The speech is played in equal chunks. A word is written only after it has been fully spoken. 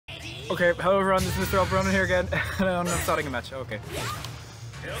Okay, hello everyone, this is Mr. Alberonen here again, and I'm starting a match, okay.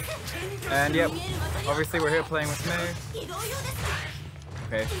 And yep, obviously we're here playing with Mei.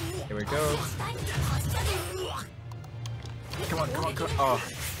 Okay, here we go. Come on, come on, come on. Oh,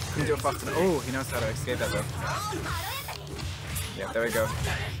 couldn't do it fast enough. Oh, he knows how to escape that though. Yeah, there we go.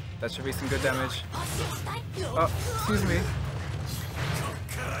 That should be some good damage. Oh, excuse me.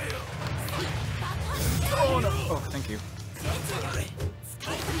 Oh no! Oh, thank you.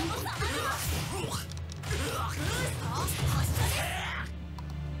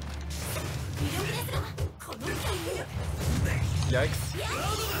 Yikes.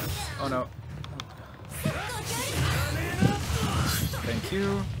 Oh no. Thank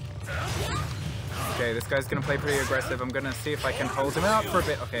you. Okay, this guy's gonna play pretty aggressive. I'm gonna see if I can hold him out for a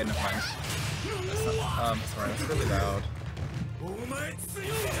bit. Okay, never mind. Sorry, that's really loud.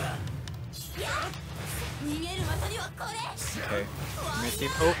 Okay, let me see.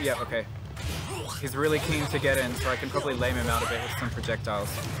 Oh, yeah, okay. He's really keen to get in, so I can probably lame him out a bit with some projectiles.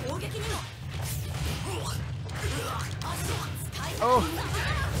 Oh!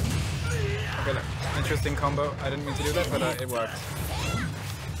 Okay, look. Interesting combo. I didn't mean to do that, but it worked.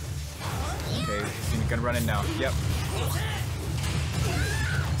 Okay, he's gonna run in now. Yep.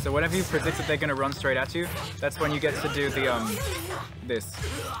 So whenever you predict that they're gonna run straight at you, that's when you get to do the, this.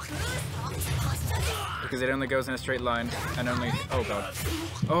 Because it only goes in a straight line, and only... Oh god.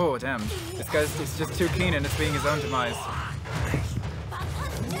 Oh, damn. This guy's just too keen and it's being his own demise.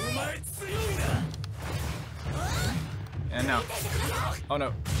 And now. Oh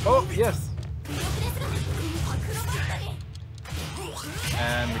no. Oh, yes!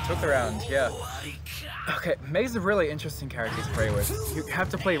 And we took the round, yeah. Okay, Mei's a really interesting character to play with. You have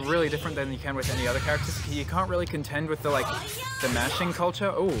to play really different than you can with any other characters. You can't really contend with the, like, the mashing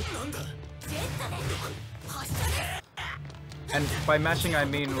culture. Oh. And by mashing I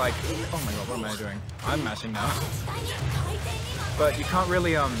mean like, oh my god, what am I doing? I'm mashing now. But you can't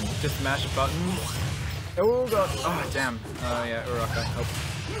really just mash buttons. Oh god, oh damn. Yeah, Uraka, help.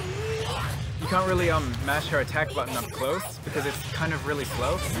 You can't really mash her attack button up close because it's kind of really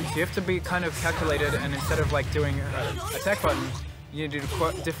slow. So you have to be kind of calculated, and instead of like doing attack button, you need to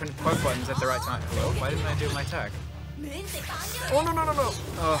do different quirk buttons at the right time. Hello? Why didn't I do my attack? Oh no no no no!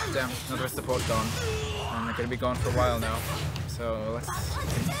 Oh damn, another support gone. And they're gonna be gone for a while now. So let's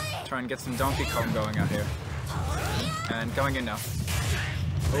try and get some Donkey Kong going out here. And going in now.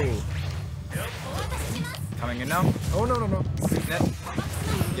 Oh. Coming in now. Oh no no no. Net.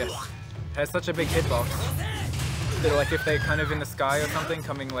 Yes. Has such a big hitbox. They're like if they're kind of in the sky or something,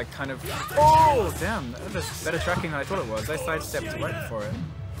 coming like kind of... Oh damn, that was better tracking than I thought it was. I sidestepped right before it.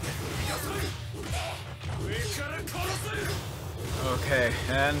 Okay,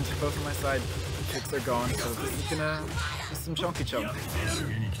 and both of my side kicks are gone, so this is gonna be some chunky chunk.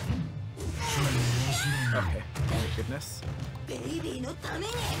 Okay, oh goodness.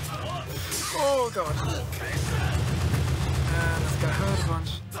 Oh god. And that's gonna hurt a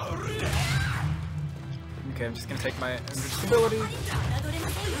bunch. Okay, I'm just gonna take my invincibility.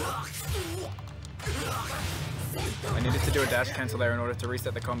 I needed to do a dash cancel there in order to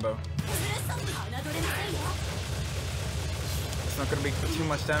reset the combo. It's not gonna be too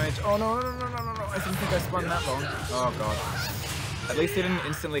much damage. Oh no, no, no, no, no, no. I didn't think I spun that long. Oh god. At least he didn't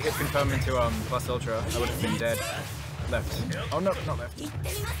instantly hit confirm into plus ultra. I would have been dead. Left. Oh no, not left.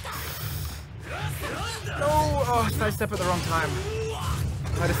 No! Oh, sidestep at the wrong time.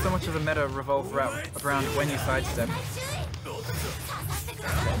 Why does so much of the meta revolve around when you sidestep?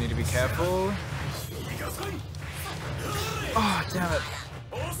 Okay, I need to be careful. Oh, damn it.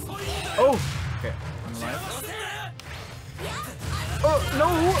 Oh! Okay, I'm alive. Oh, no!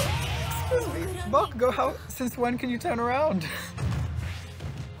 Excuse me. Bakugo, since when can you turn around?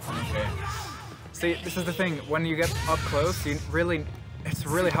 Okay. See, this is the thing. When you get up close, it's really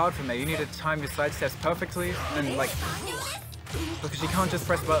hard for me. You need to time your sidesteps perfectly, and like, because you can't just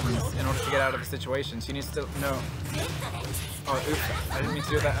press buttons in order to get out of a situation. So you need to know. Oh, oops! I didn't mean to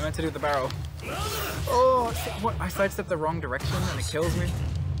do that. I meant to do the barrel. Oh, what? I sidestepped the wrong direction and it kills me.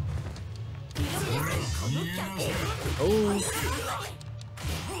 Oh.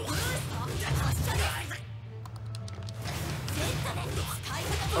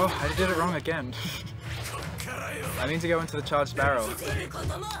 Oh, I did it wrong again. I need to go into the charged barrel.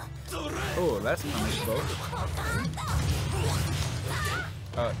 Oh, that's punishable.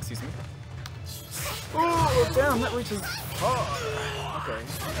 Excuse me. Oh, damn, that reaches far. Okay,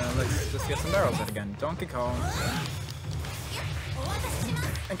 let's just get some barrels out again. Donkey Kong.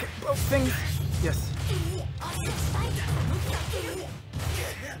 And get both things. Yes.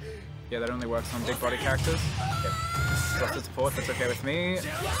 Yeah, that only works on big body characters. Okay. Busted support, that's okay with me.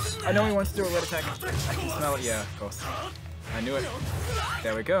 I know he wants to do a red attack. I can smell it. Yeah, of course. I knew it.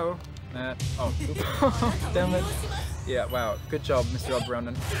 There we go. Oh, damn it. Yeah, wow. Good job, Mr.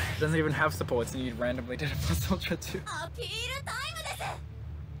 Ronan. Doesn't even have supports and you randomly did a plus ultra too.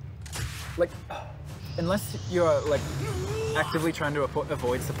 Like, unless you're like actively trying to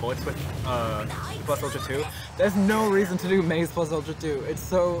avoid supports with plus ultra 2, there's no reason to do Mei's plus ultra 2. It's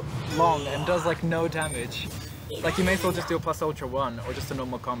so long and does like no damage. Like you may as well just do a plus ultra 1 or just a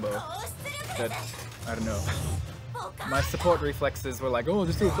normal combo. But I don't know. My support reflexes were like, oh,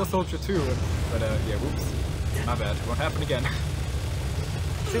 just do a plus ultra 2. But yeah, whoops. My bad. Won't happen again.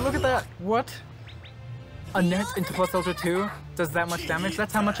 See, look at that. What? A net into plus ultra 2 does that much damage?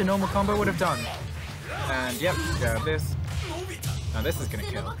 That's how much a normal combo would have done. And yep, grab this. Now this is gonna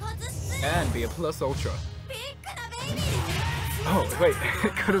kill. And be a plus ultra. Oh, wait,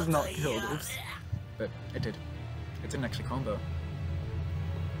 it could have not killed. Oops. But it did. It didn't actually combo.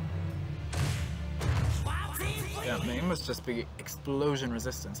 Yeah, the aim must just be explosion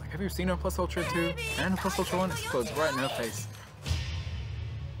resistance. Like, have you seen a plus ultra 2 and a plus ultra 1 explodes right in her face?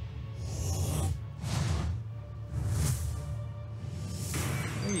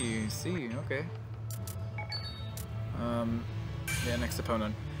 Hey, see, okay. Yeah, next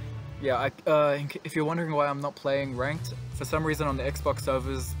opponent. Yeah, if you're wondering why I'm not playing ranked, for some reason on the Xbox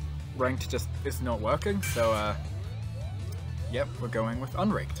servers, ranked just is not working, so yep, we're going with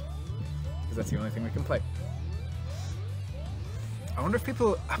unranked. Because that's the only thing we can play. I wonder if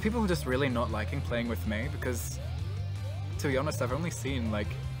people are just really not liking playing with Mei, because to be honest, I've only seen like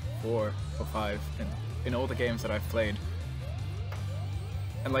 4 or 5 in all the games that I've played.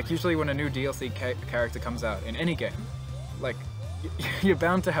 And like usually when a new DLC character comes out in any game, like you're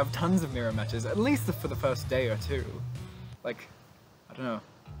bound to have tons of mirror matches, at least for the first day or two. Like, I don't know.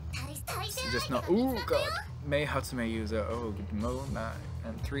 It's just not. Ooh, god. Mei Hatsume user. Oh, Mo Mac.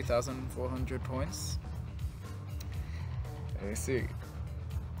 And 3,400 points. I see.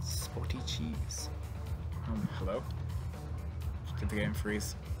 Sporty cheese. Hello? Did the game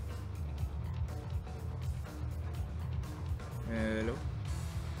freeze? Hello?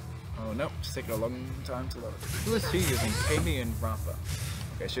 Oh no, it's taking a long time to load. Who is she using? Kami and Rappa.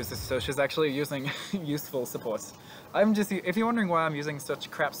 Okay, she's actually using useful supports. I'm just, if you're wondering why I'm using such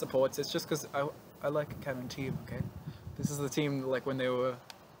crap supports, it's just because I like a canon team, okay? This is the team like when they were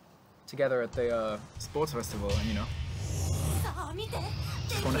together at the sports festival, and you know,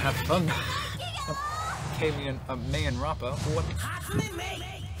 just want to have fun. Kami and Mei and Rappa. What?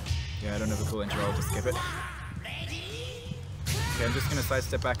 Yeah, I don't have a cool intro. I'll just skip it. Okay, I'm just gonna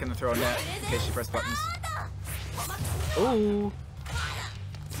sidestep back and throw a net in case she pressed buttons. Ooh!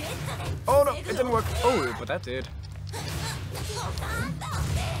 Oh no, it didn't work. Oh, but that did.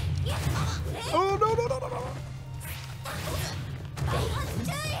 Oh no no no no no!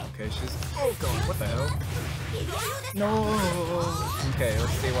 Okay, she's. Oh god, what the hell? No. Okay,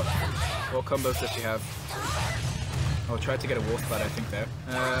 let's see what combos does she have. Oh, tried to get a wall splat, I think there.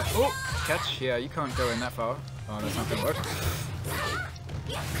 Oh, catch. Yeah, you can't go in that far. Oh, that's not gonna work.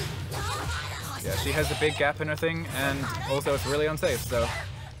 Yeah, she has a big gap in her thing, and also it's really unsafe, so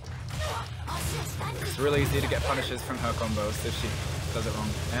it's really easy to get punishes from her combos if she does it wrong.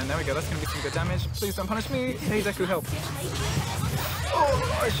 And there we go, that's gonna be some good damage. Please don't punish me! Hey Deku, help!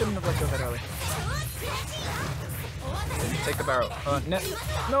 Oh, I shouldn't have let go that early. Take the barrel. Net.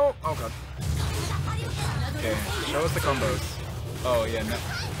 No! Oh god. Okay, show us the combos. Oh yeah, no.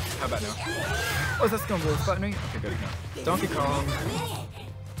 How about now? Oh, is that still wolf fighting me? Okay, good. No. Donkey Kong.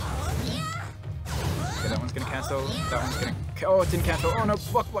 Okay, that one's gonna cancel. That one's gonna. Oh, it didn't cancel. Oh no!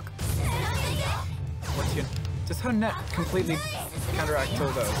 Block. What's your? Does her net completely counteract all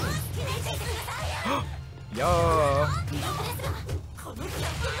those? Yeah.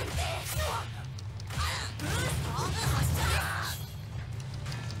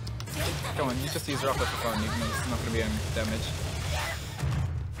 Come on, you just use Rappa for fun, even though it's not gonna be any damage.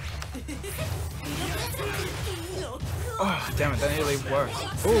 Oh, damn it, that nearly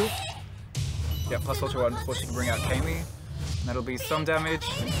worked. Ooh! Yeah, plus ultra 1 before she can bring out Kami. And that'll be some damage.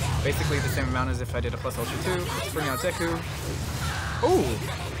 Basically the same amount as if I did a plus ultra 2. Let's bring out Deku. Ooh!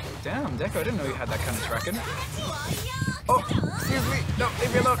 Damn, Deku, I didn't know you had that kind of tracking. Oh! Excuse me! No,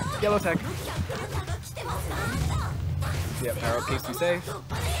 leave me alone! Yellow tag. Yep, arrow keeps me safe.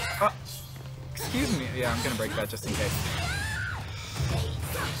 Oh! Excuse me. Yeah, I'm gonna break that just in case.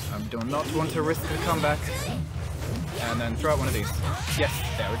 I do not want to risk a comeback. And then throw out one of these. Yes,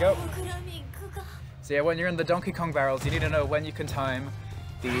 there we go. So yeah, when you're in the Donkey Kong barrels, you need to know when you can time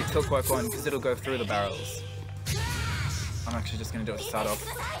the tilt quirk one because it'll go through the barrels. I'm actually just gonna do it to start off.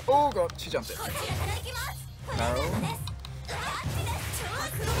 Oh god, she jumped it. Barrel.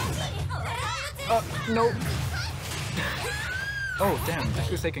 No. Oh damn, that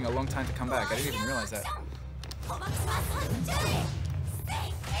was taking a long time to come back. I didn't even realize that.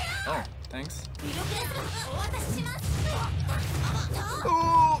 Oh, thanks.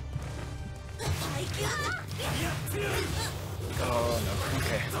 Oh! Oh no,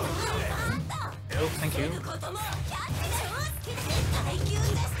 okay. Oh, thank you.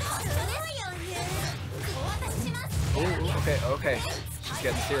 Oh, okay, okay. She's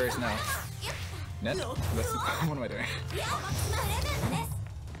getting serious now. Net? What am I doing?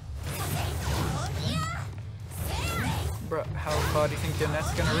 Bruh, how far do you think your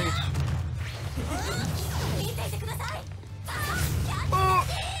net's gonna reach? Oh!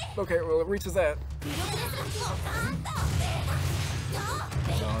 Okay, well it reaches that.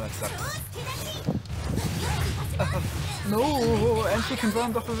 Oh, that sucks. No! And she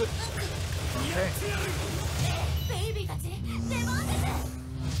confirmed off of it. Okay.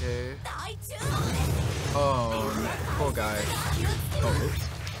 Okay. Oh, poor guy. Oh, oops.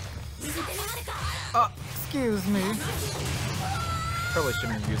 Excuse me. Probably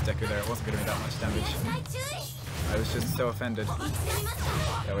shouldn't have used Deku there. It wasn't going to be that much damage. I was just so offended.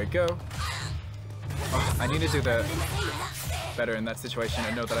 There we go. Oh, I need to do the better in that situation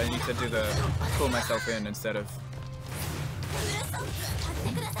and know that I need to do the pull myself in instead of...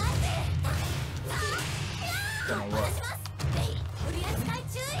 Don't know what.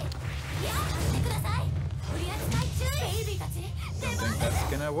 Don't think that's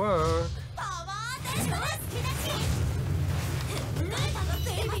gonna work.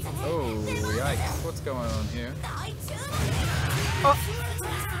 Oh, yikes. What's going on here? Oh.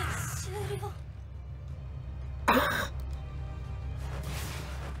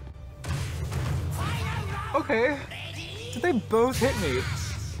 Okay. Did they both hit me?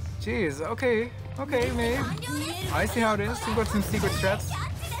 Jeez, okay. Okay, Mei. I see how it is. You've got some secret strats.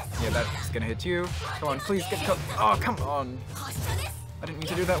 Yeah, that's gonna hit you. Come on, please get cut. Oh, come on. I didn't mean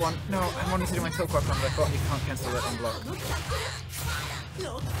to do that one. No, I wanted to do my tilt quirk one, but I thought you can't cancel it on block.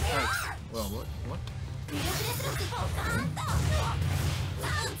 Nice. Well, what?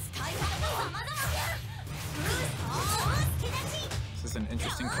 This is an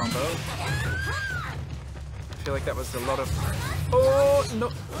interesting combo. I feel like that was a lot of... Oh,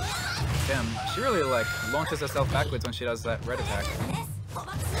 no! Damn, she really, like, launches herself backwards when she does that red attack.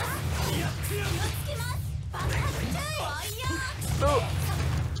 Oh!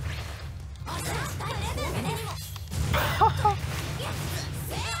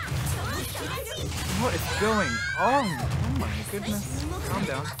 What is going on? Oh my goodness. Calm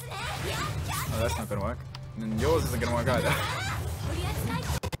down. Oh, that's not gonna work. And yours isn't gonna work either.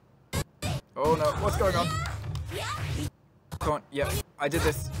 Oh no, what's going on? Come on, yep, I did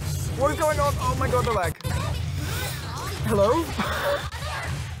this. What is going on? Oh my god, the lag. Hello?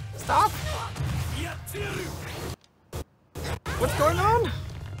 Stop! What's going on?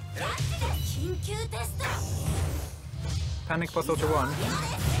 Panic plus Ultra 1.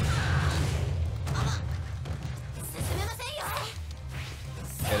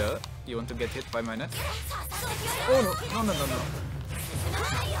 Hello? You want to get hit by my net? Oh no, no.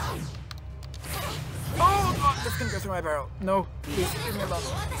 Oh, God, this can go through my barrel. No, please, leave me alone.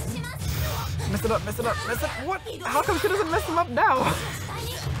 Mess it up. What? How come she doesn't mess them up now?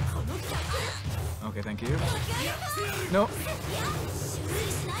 Okay, thank you. No.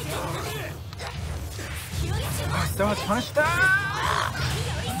 Oh, so much punish.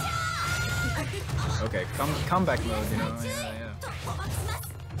 Okay, comeback mode, you know, yeah.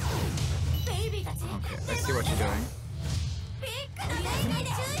 Okay, I see what you're doing.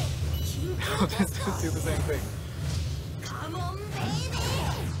 I'll just do the same thing.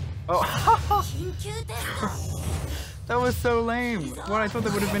 Oh, that was so lame. What I thought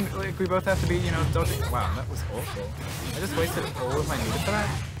that would have been like we both have to be, you know, dodging. Wow, that was awful. I just wasted all of my needed for that.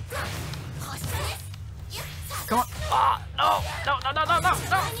 Come on! Ah, no!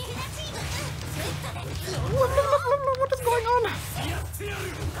 What is going on?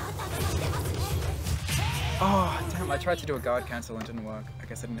 Oh, damn! I tried to do a guard cancel and it didn't work. I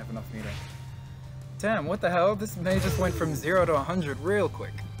guess I didn't have enough meter. Damn! What the hell? This Mei just went from 0 to 100 real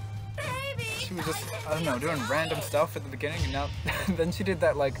quick. She was just, I don't know, doing random stuff at the beginning, and now then she did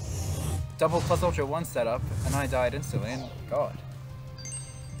that like double plus Ultra 1 setup, and I died instantly. And God.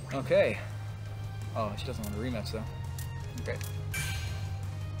 Okay. Oh, she doesn't want a rematch though. Okay.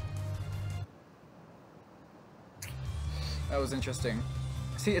 That was interesting.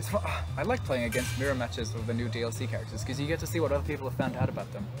 See, it's fun. I like playing against mirror matches of the new DLC characters because you get to see what other people have found out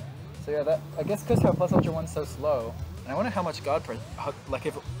about them. So yeah, that I guess because her plus ultra one's so slow, and I wonder how much guard like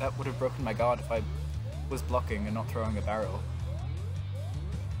if that would have broken my guard if I was blocking and not throwing a barrel.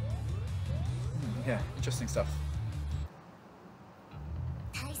 Yeah, interesting stuff.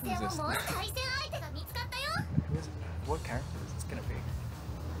 Who is this? What character is this gonna be?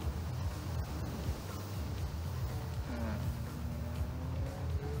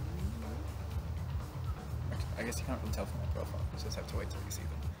 I guess you can't really tell from my profile. You just have to wait till you see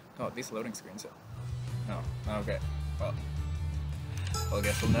them. God, these loading screens are... Oh, okay. Well, I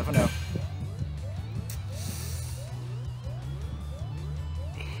guess we'll never know.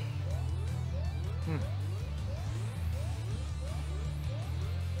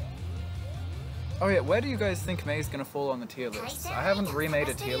 Oh yeah, where do you guys think Mei's gonna fall on the tier list? I haven't remade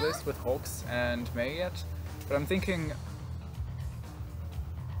a tier list with Hawks and Mei yet, but I'm thinking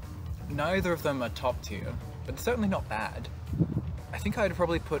neither of them are top tier, but certainly not bad. I think I'd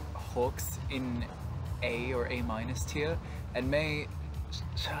probably put Hawks in A or A- tier, and Mei,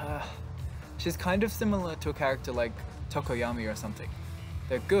 she's kind of similar to a character like Tokoyami or something.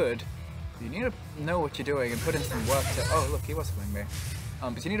 They're good, but you need to know what you're doing and put in some work to... Oh look, he was fooling me.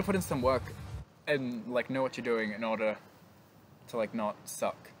 But you need to put in some work and like know what you're doing in order to like not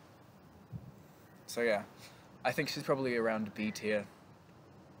suck. So yeah, I think she's probably around B tier.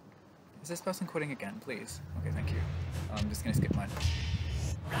 Is this person quitting again, please? Okay, thank you. I'm just gonna skip mine.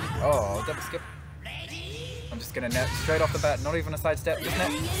 Oh, double skip. I'm just gonna net straight off the bat, not even a side step, just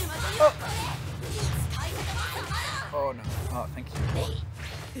net. Oh, oh no. Oh, thank you.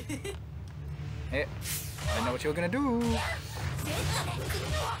 Hey, I know what you're gonna do.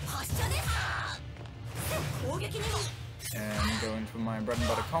 And go into my bread and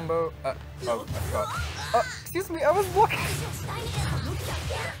butter combo. Oh, I forgot. Oh, excuse me, I was blocking.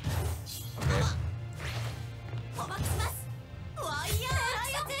 Okay.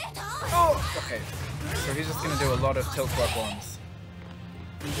 Oh, okay. So he's just gonna do a lot of tilt work ones.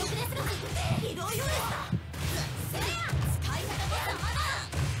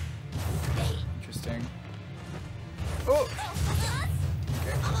 Interesting. Oh!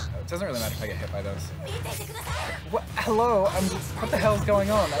 Okay. It doesn't really matter if I get hit by those. What? Hello? What the hell's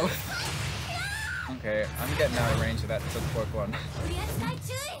going on? Okay, I'm getting out of range of that tilt work one.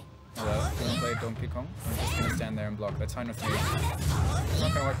 Hello? You wanna play Donkey Kong? I'm just gonna stand there and block. That's fine with me. It's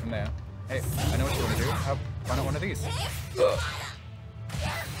not gonna work from there. Hey, I know what you wanna do. Why not one of these?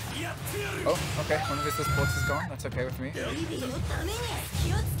 Oh, okay. One of his supports is gone. That's okay with me.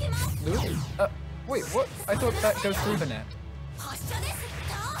 Wait, what? I thought that goes through the net.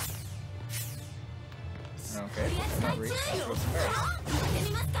 Okay, not reach. I was embarrassed.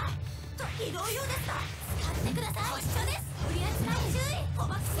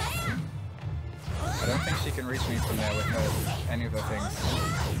 I don't think she can reach me from there with her, any of her things.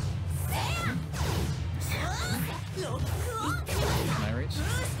 Can I reach?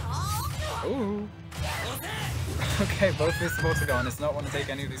 Ooh! Okay, both his supports are gone. It's not want to take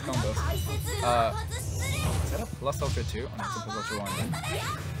any of these combos. Is that a plus ultra 2? Oh, no, it's a plus ultra 1 then.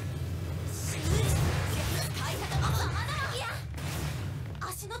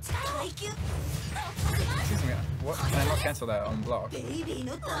 Excuse me, what? Can I not cancel that on block?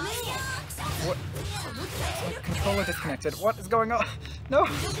 What? My controller disconnected. What is going on? No!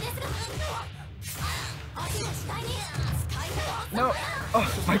 No!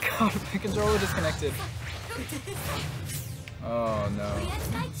 Oh my god, my controller disconnected. Oh no.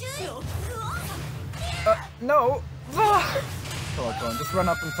 No! Ah! Come on, just run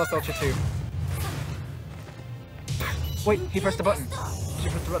up and plus ultra 2. Wait, he pressed the button. She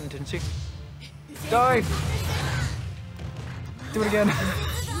pressed the button, didn't she? Die! Do it again.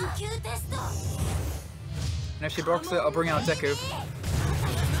 And if she blocks it, I'll bring out Deku.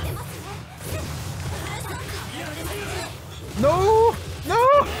 No! No!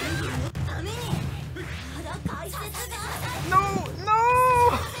 No! No!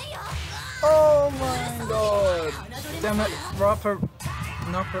 Oh my god! Damn it, Rapper...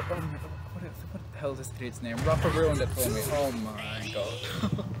 Not for... Oh my god. What the hell is this dude's name? Rapper ruined it for me. Oh my god.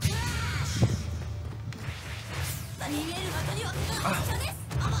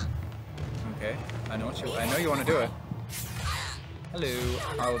 Okay, I know you want to do it. Hello,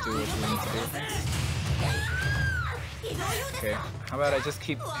 I'll do what you need to do. Okay, how about I just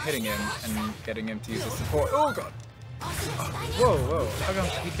keep hitting him and getting him to use his support. Oh god! Oh, whoa, how come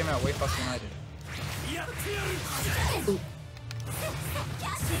he came out way faster than I did? Ooh.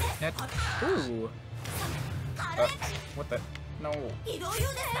 Net. Ooh! What the? No.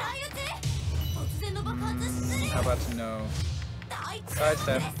 How about no?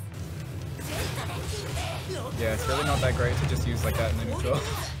 Sidestep. Yeah, it's really not that great to just use like that in the neutral.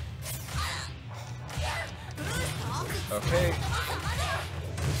 Okay.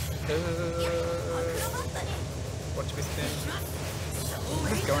 Watch me spin.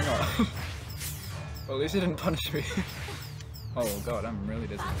 What is going on? Well, at least he didn't punish me. Oh god, I'm really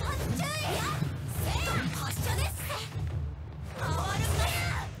dizzy.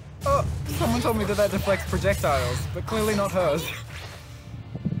 Oh, someone told me that deflects projectiles, but clearly not hers.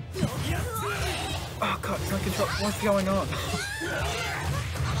 Oh god, it's not control. What's going on?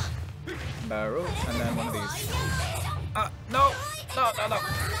 Barrel, and then one of these. No! No, no, no!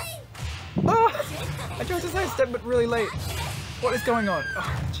 Oh! I tried to sidestep, but really late. What is going on?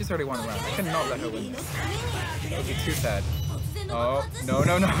 Oh, she's already won the round. I cannot let her win this. That would be too sad. Oh, no,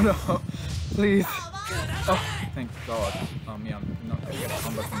 no, no, no. Please. Oh, thank god. Yeah, I'm not gonna get a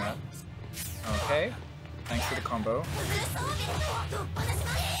combo from that. Okay. Thanks for the combo.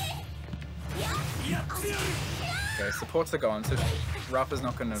 Okay, supports are gone, so Rappa's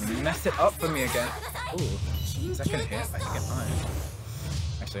not gonna mess it up for me again. Ooh, second hit, I think it might.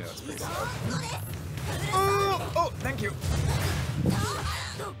 Actually, no, it's pretty slow. Oh, thank you.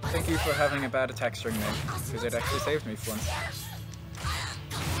 Thank you for having a bad attack string there, because it actually saved me for once.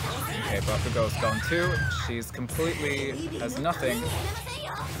 Okay, Bakugo's gone too. She's completely has nothing.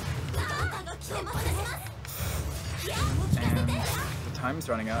 And the time's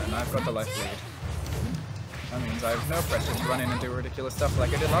running out, and I've got the life lead. That means I have no pressure to run in and do ridiculous stuff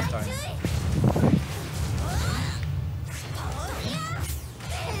like I did last time.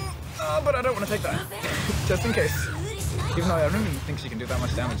 But I don't want to take that, just in case. Even though I don't even think she can do that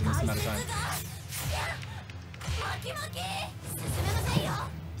much damage in this amount of time.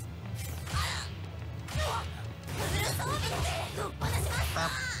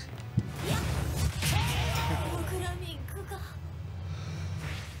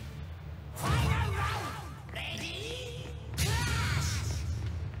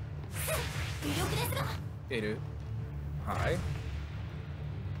 Iru. Hi.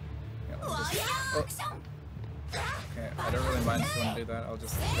 Yeah, oh. Okay, I don't really mind if you want to do that. I'll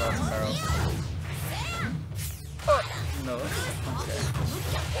just throw out some barrels. Oh, no. Okay.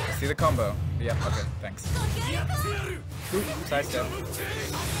 I see the combo. Yeah, okay, thanks. Ooh, sidestep.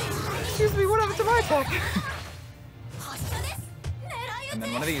 Excuse me, what happened to my attack? And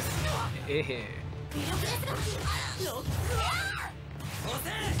then one of these. Okay,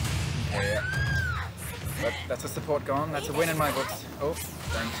 yeah. But that's a support gone. That's a win in my books. Oh,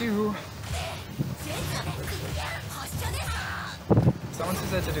 thank you. Someone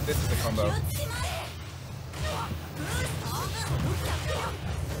said to do this as a combo.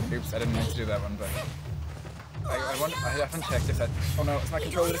 Oops, I didn't mean to do that one, but I haven't checked if that. Oh no, is my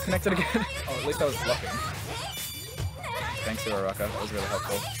controller disconnected again? Oh, at least I was blocking. Thanks to Araka, that was really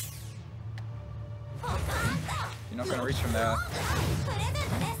helpful. You're not gonna reach from there.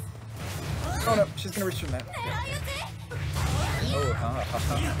 Oh no, she's gonna reach from there. Oh, ha ha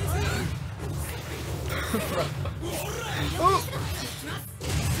ha. Oh.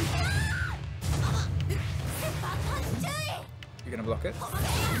 You're gonna block it? Oh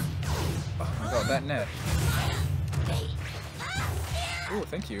my god, that net. Oh,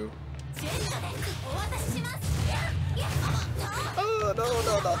 thank you. Oh, no.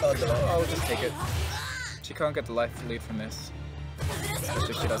 I'll just take it. She can't get the life lead from this.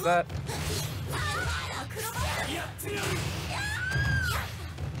 Especially if she does that.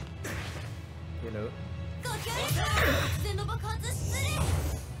 Hello.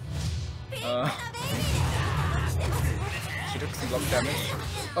 She took some block damage.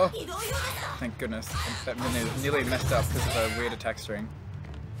 Oh, thank goodness. That nearly messed up because of a weird attack string.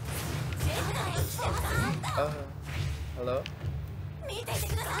 Hello?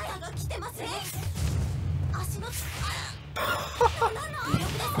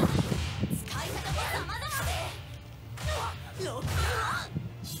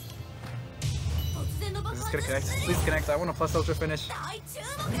 Is this gonna connect? Please connect. I want a plus ultra finish.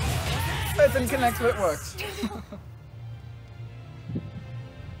 It didn't connect, but it worked.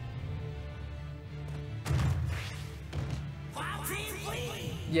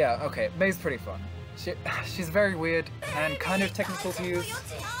 Yeah, okay. Mei's pretty fun. She's very weird and kind of technical to use,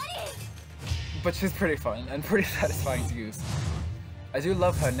 but she's pretty fun and pretty satisfying to use. I do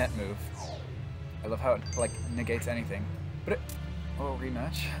love her net move. I love how it like negates anything. But oh,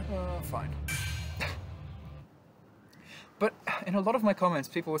 rematch? Fine. But in a lot of my comments,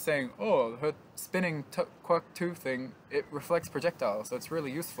 people were saying, oh, her spinning Quirk 2 thing, it reflects projectiles, so it's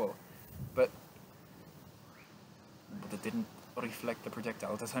really useful. But it didn't reflect the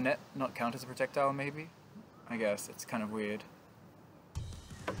projectile. Does her net not count as a projectile, maybe? I guess, it's kind of weird.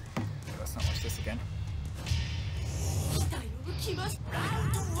 let's not watch this again.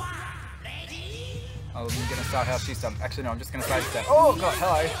 I'm gonna start how she started. Actually, no, I'm just gonna sidestep. Oh god,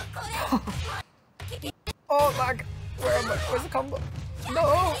 hello! Oh, lag! Where am I? Where's the combo?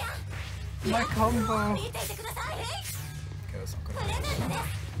 No! My combo! Okay, that's not good.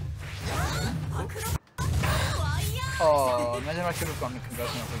 Oh, imagine I could have gotten a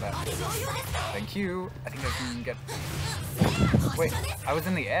conversion off of that. Thank you. I think I can get... Wait, I was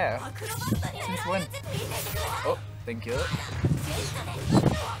in the air. Since when? Oh, thank you.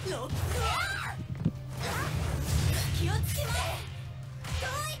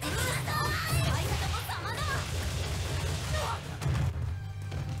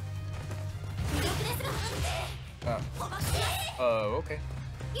 Oh, okay.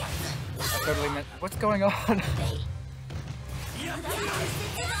 I totally meant... What's going on?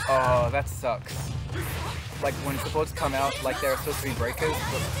 Oh, that sucks. Like, when supports come out, like, they're supposed to be breakers,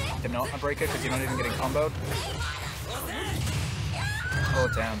 but they're not a breaker because you're not even getting comboed. Oh,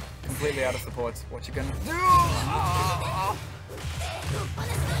 damn. Completely out of supports. What you gonna do? Oh.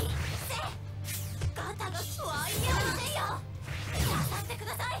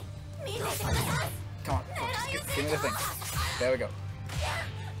 Come on, just give me the thing. There we go.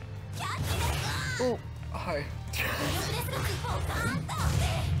 Oh, hi.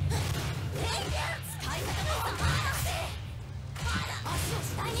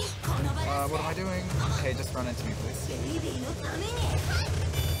 What am I doing? Okay, just run into me, please.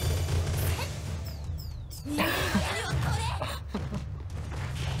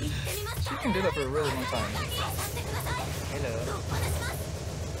 She can do that for a really long time. Hello.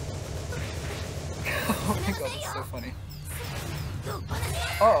 Oh my god, that's so funny.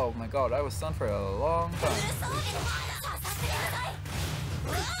 Oh my god, I was stunned for a long time.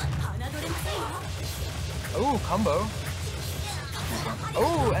 Ooh, combo.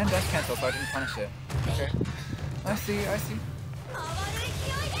 Oh, and dash cancel, so I didn't punish it. Okay. I see, I see.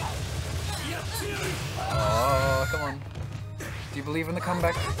 Oh, come on. Do you believe in the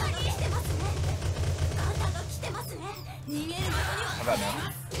comeback? How about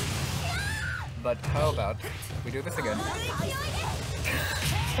now? But how about we do this again?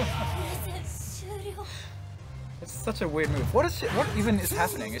 It's such a weird move. What is she? What even is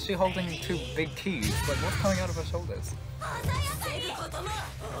happening? Is she holding two big keys? Like, what's coming out of her shoulders? And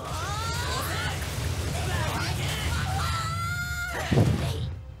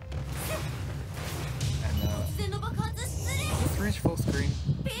let's reach full screen.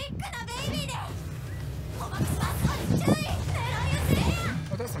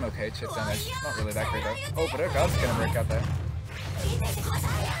 Oh, that's some okay chip damage. Not really that great though. Oh, but her guard's gonna break out there.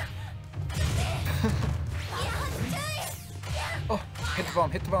 Oh, hit the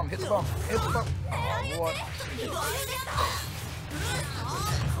bomb, hit the bomb, hit the bomb, hit the bomb. Oh, what?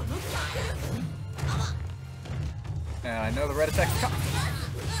 And I know the red attack's coming.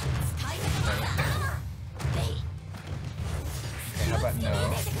 Okay, how about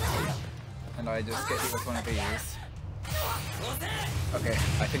no? And I just get hit with one of these. Okay,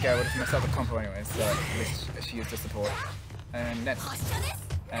 I think I would have messed up the combo anyways, so at least she used the support. And then,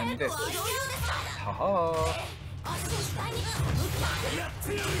 and this. Haha!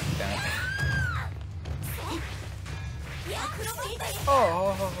 Damn it.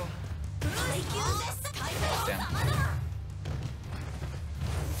 Oh! Damn.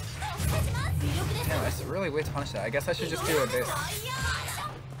 Damn, it's really weird to punish that. I guess I should just do this.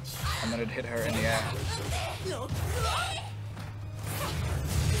 And then it'd hit her in the air.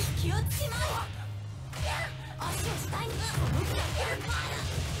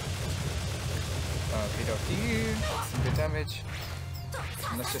 Okie dokie, some good damage.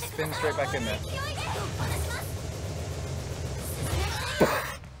 And let's just spin straight back in there.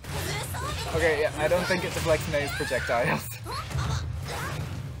 Okay, yeah, I don't think it deflects Mei's projectiles.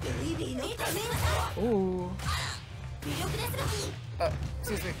 Ooh.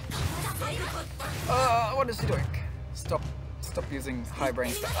 Excuse me. What is she doing? Stop using high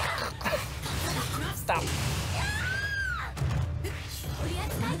brain stuff. Stop.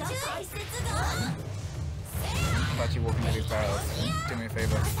 How about you walk into these barrels? Do me a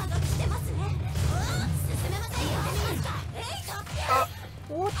favor.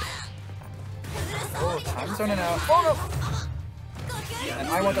 What? Oh, time's running out. Oh no! And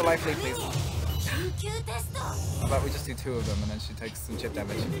I want a life lead, please. How about we just do two of them and then she takes some chip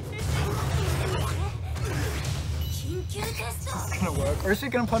damage? Is this gonna work? Or is she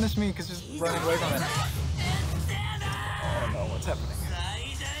gonna punish me because she's running away from it? Oh no, what's happening?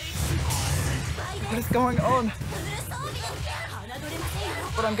 What is going on?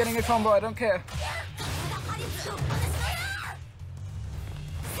 But I'm getting a combo, I don't care.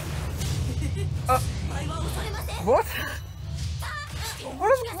 What?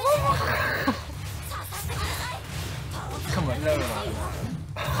 What is wrong? Come on, no.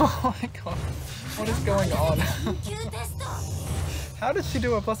 Oh my god. What is going on? How did she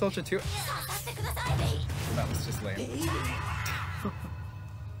do a plus ultra 2? That was just lame.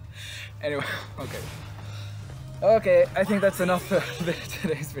 Anyway, okay. Okay, I think that's enough for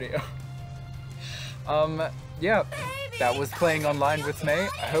today's video. Yeah, that was playing online with Mei.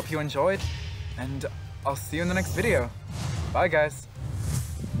 I hope you enjoyed, and I'll see you in the next video. Bye, guys.